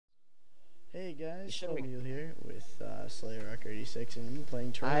Hey guys, Sure. Emil here with Slayer Rock 86, and I'm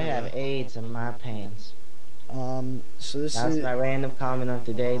playing Terraria. I have AIDS in my pants. So this That's is my random comment of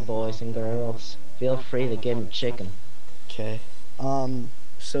the day, boys and girls. Feel free to give me chicken. okay.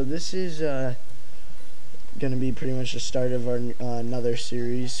 So this is gonna be pretty much the start of our another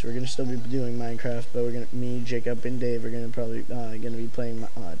series. We're gonna still be doing Minecraft, but me, Jacob, and Dave are probably gonna be playing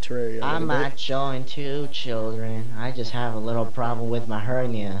Terraria. I might join two children. I just have a little problem with my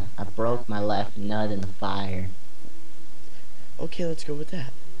hernia. I broke my left nut in the fire. Okay, let's go with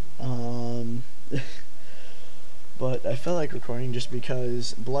that. But I felt like recording just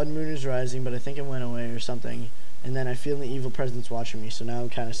because Blood Moon is rising, but I think it went away or something. And then I feel the evil presence watching me, so now I'm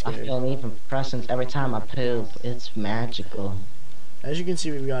kind of I scared. feel an evil presence every time I poop. It's magical. As you can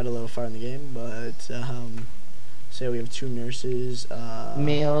see, we've got a little far in the game, but say we have two nurses.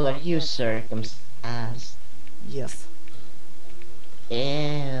 Meal, are you circumcised? Yes.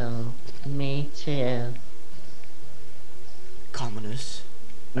 Ew, me too. Communist.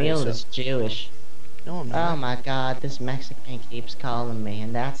 Meal is Jewish. No, I'm Oh not. my god, this Mexican keeps calling me,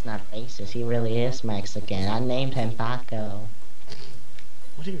 and that's not racist. He really is Mexican. I named him Paco.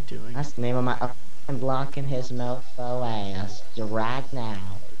 What are you doing? That's the name of my... I'm blocking his mofo ass right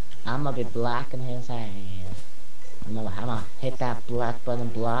now. I'm gonna be blocking his ass. I'm gonna hit that black button,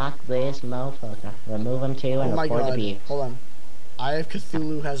 block this mofo. Remove him too, and Oh my report god. abuse. Hold on. I have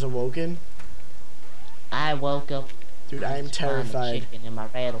Cthulhu has awoken. I woke up... Dude, I am terrified. Chicken in my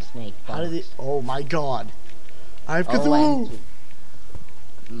rattlesnake box. How did it? Oh my god. I have Cthulhu. OMG.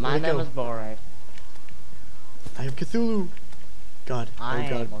 My Where'd it name go? is Borat. I have Cthulhu. God. I Oh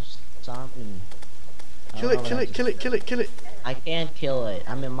god. am something. Kill it, kill it, kill it, kill it, kill it. I can't kill it.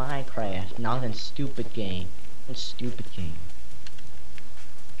 I'm in Minecraft, not in stupid game. Stupid game.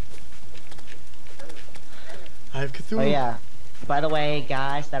 I have Cthulhu. Oh yeah. By the way,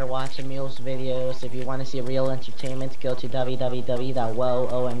 guys that are watching Mule's videos, if you want to see real entertainment, go to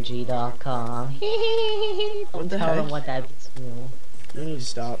www.whoomg.com. Don't the tell them heck? what that is, Mule. You need to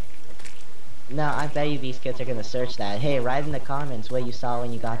stop. No, I bet you these kids are gonna search that. Hey, write in the comments what you saw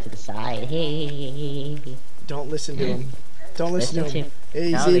when you got to the site. Don't listen to him. Don't listen, to him. Hey,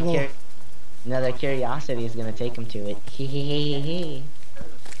 he's now evil. Now their curiosity is gonna take them to it.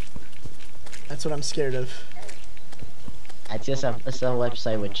 That's what I'm scared of. It's a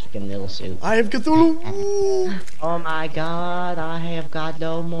website with chicken noodle soup. I have Cthulhu. Oh my god, I have got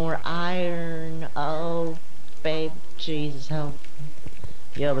no more iron. Oh, babe, Jesus help.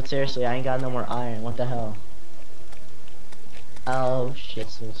 Yo, but seriously, I ain't got no more iron. What the hell? Oh,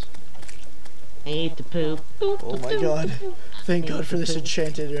 shizzles. I need to poop. Oh my god. Thank god for this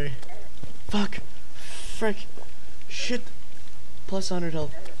enchanted ring. Fuck. Frick. Shit. Plus 100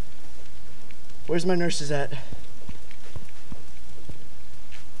 health. Where's my nurses at?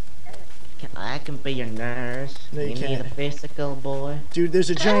 I can be your nurse. No, you need can't. a physical, boy. Dude, there's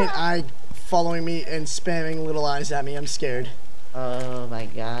a giant eye following me and spamming little eyes at me. I'm scared. Oh my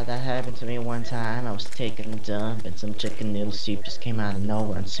god, that happened to me one time. I was taking a dump and some chicken noodle soup just came out of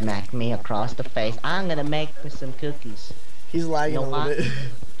nowhere and smacked me across the face. I'm gonna make me some cookies. He's lagging a little bit.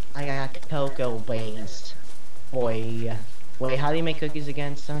 I got cocoa beans. Boy. Wait, how do you make cookies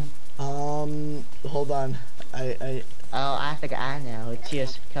again, son? Hold on. Oh, I think I know. It's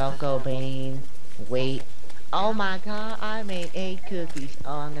just cocoa bean, wheat. Oh my god, I made 8 cookies.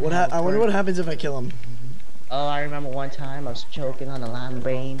 Oh, I'm gonna I wonder what happens if I kill him. Oh, I remember one time I was choking on a lime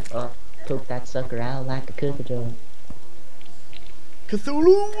bean. Oh, pooped that sucker out like a cookie jar.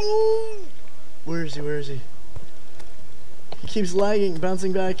 Cthulhu! Where is he? Where is he? He keeps lagging,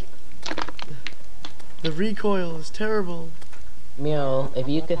 bouncing back. The recoil is terrible. Mule, if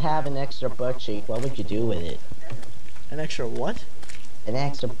you could have an extra butt cheek, what would you do with it? An extra what? An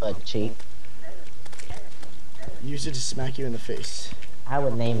extra butt cheek. Use it to smack you in the face. I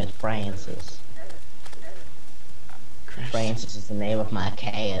would name it Francis. Christ. Francis is the name of my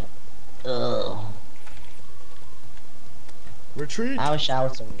cat. Ugh. Retreat. I wish I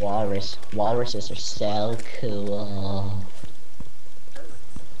was a walrus. Walruses are so cool.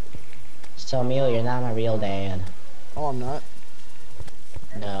 So, Mule, you're not my real dad. Oh, I'm not.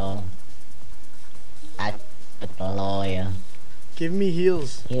 No. I with the lawyer. Give me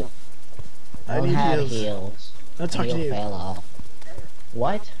heals. I don't need have heals. heals. I'm not talking to you. Fell off.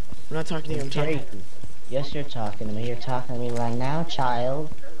 What? I'm not talking to you. I'm talking. Yes, you're talking to me. You're talking to me right now,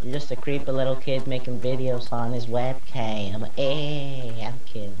 child. You're just a creepy little kid making videos on his webcam. Hey, I'm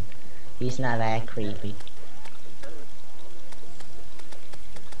kidding. He's not that creepy.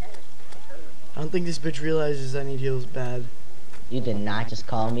 I don't think this bitch realizes I need heals bad. You did not just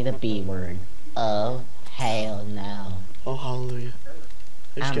call me the B word. Oh, hell no. Oh, hallelujah.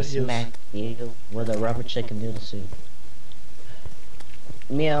 I just I'm got heals. smack you with a rubber chicken noodle soup.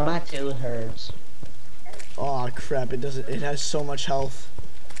 Meow, my tooth hurts. Oh crap! It doesn't. It has so much health.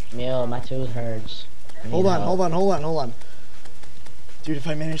 Meow, my tooth hurts. Hold on. Dude, if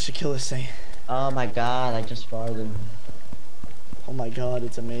I manage to kill this thing. Oh my god, I just farted. Oh my god,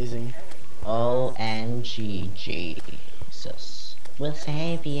 it's amazing. OMG, Jesus will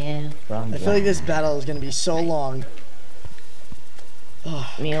save you from I feel like this battle is gonna be so long.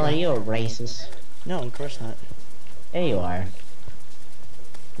 Oh, Meow, are you a racist? No, of course not. There you are.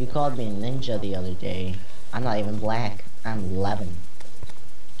 You called me a ninja the other day. I'm not even black. I'm 11.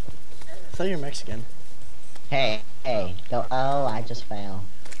 I thought you were Mexican. Hey, go. Oh, I just fell.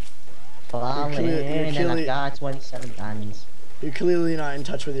 Falling, and I got 27 diamonds. You're clearly not in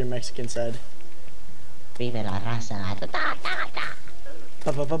touch with your Mexican side. Vive la raza.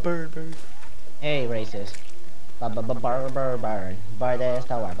 Bird. Hey, racist. Bird.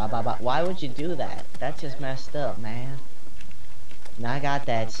 Why would you do that? That's just messed up, man. Now I got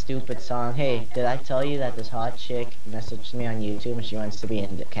that stupid song. Hey, did I tell you that this hot chick messaged me on YouTube and she wants to be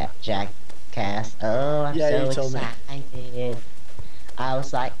in the Jackass? Oh, I'm so excited. I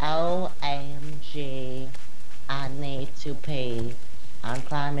was like, OMG, I need to pee. I'm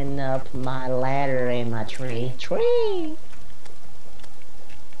climbing up my ladder in my tree.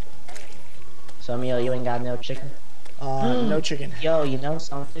 So, Emil, you ain't got no chicken? No chicken. Yo, you know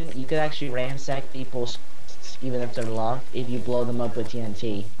something? You could actually ransack people's, even if they're locked, if you blow them up with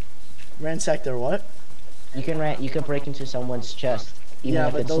TNT. Ransack their what? You can break into someone's chest, even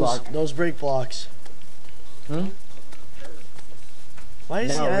if but it's locked. those break blocks. Why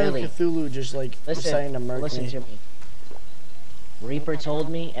is the Eye of Cthulhu just like deciding to murk Listen me? to me. Reaper told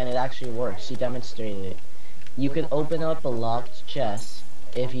me, and it actually works. He demonstrated it. You can open up a locked chest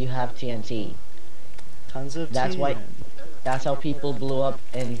if you have TNT. Tons of TNT. That's how people blew up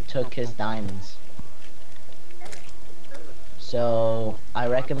and took his diamonds. So I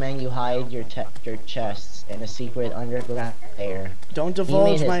recommend you hide your chests in a secret underground lair. Don't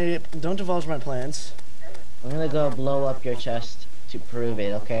divulge my plans. I'm gonna go blow up your chest to prove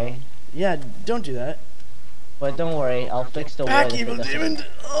it, okay? Yeah, don't do that. But don't worry, I'll fix the Back, evil demon!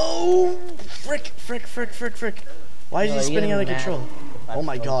 Oh, frick! Why is he spinning out of control? Oh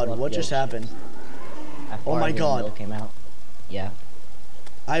my god, what just happened? Oh my god. Came out. Yeah.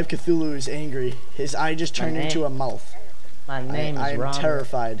 Eye of Cthulhu is angry. His eye just turned into a mouth. My name is Ron. I'm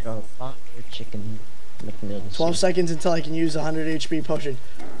terrified. 12 seconds until I can use a 100 HP potion.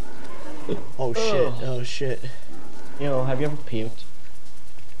 Oh shit. Yo, have you ever puked?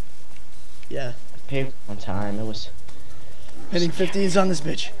 Yeah. I puked one time. It was... Hitting 50s on this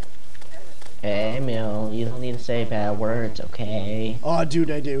bitch. Hey, Emil, you don't need to say bad words, okay? Oh, dude,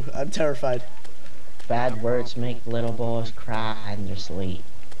 I do. I'm terrified. Bad words make little boys cry in their sleep.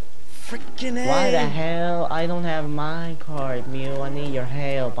 Freaking A. Why the hell? I don't have my card, Mew. I need your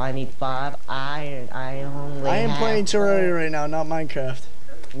help. I need 5 iron. I am playing Terraria right now, not Minecraft.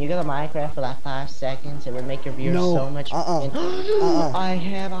 You go to Minecraft for like 5 seconds, it would make your viewers so much. I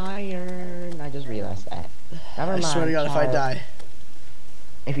have iron. I just realized that. Never mind. I swear to God, if I die.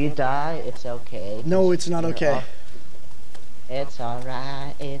 If you die, it's okay. No, it's not okay. It's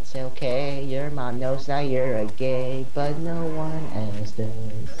alright, it's okay. Your mom knows that you're a gay, but no one else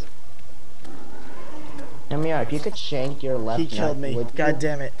does. Amir, if you could shank your left He killed me. God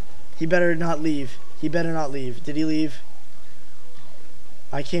damn it. He better not leave. He better not leave. Did he leave?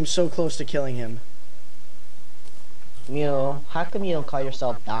 I came so close to killing him. Mew, how come you don't call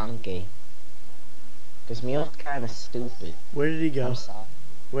yourself Donkey? Because Mew's kind of stupid. Where did he go? I'm sorry.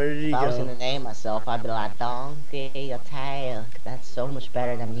 Where did he go? If I was gonna name myself, I'd be like Donkey Attack. That's so much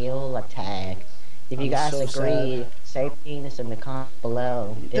better than MULEattak. If you guys agree, say penis in the comments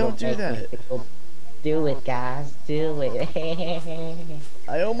below. Don't do that. Do it, guys. Do it.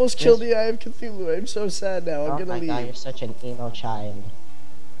 I almost killed the Eye of Cthulhu. I'm so sad now. I'm gonna leave. Oh my god, you're such an emo child.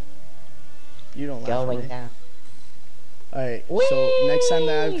 You don't laugh Going at me. down. Alright, so next time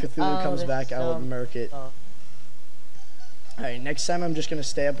the Eye of Cthulhu comes back, I will murk it. Alright, next time I'm just gonna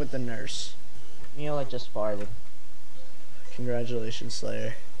stay up with the nurse. Mule just farted. Congratulations,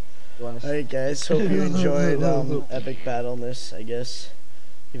 Slayer. Alright guys, hope you enjoyed Epic Battleness, I guess.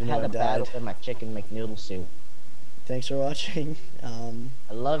 Even though I died. Battle with my chicken McNoodle soup. Thanks for watching. I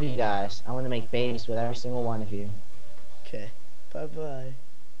love you guys. I want to make babies with every single one of you. Okay. Bye bye.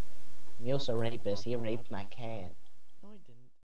 Mule's a rapist. He raped my cat.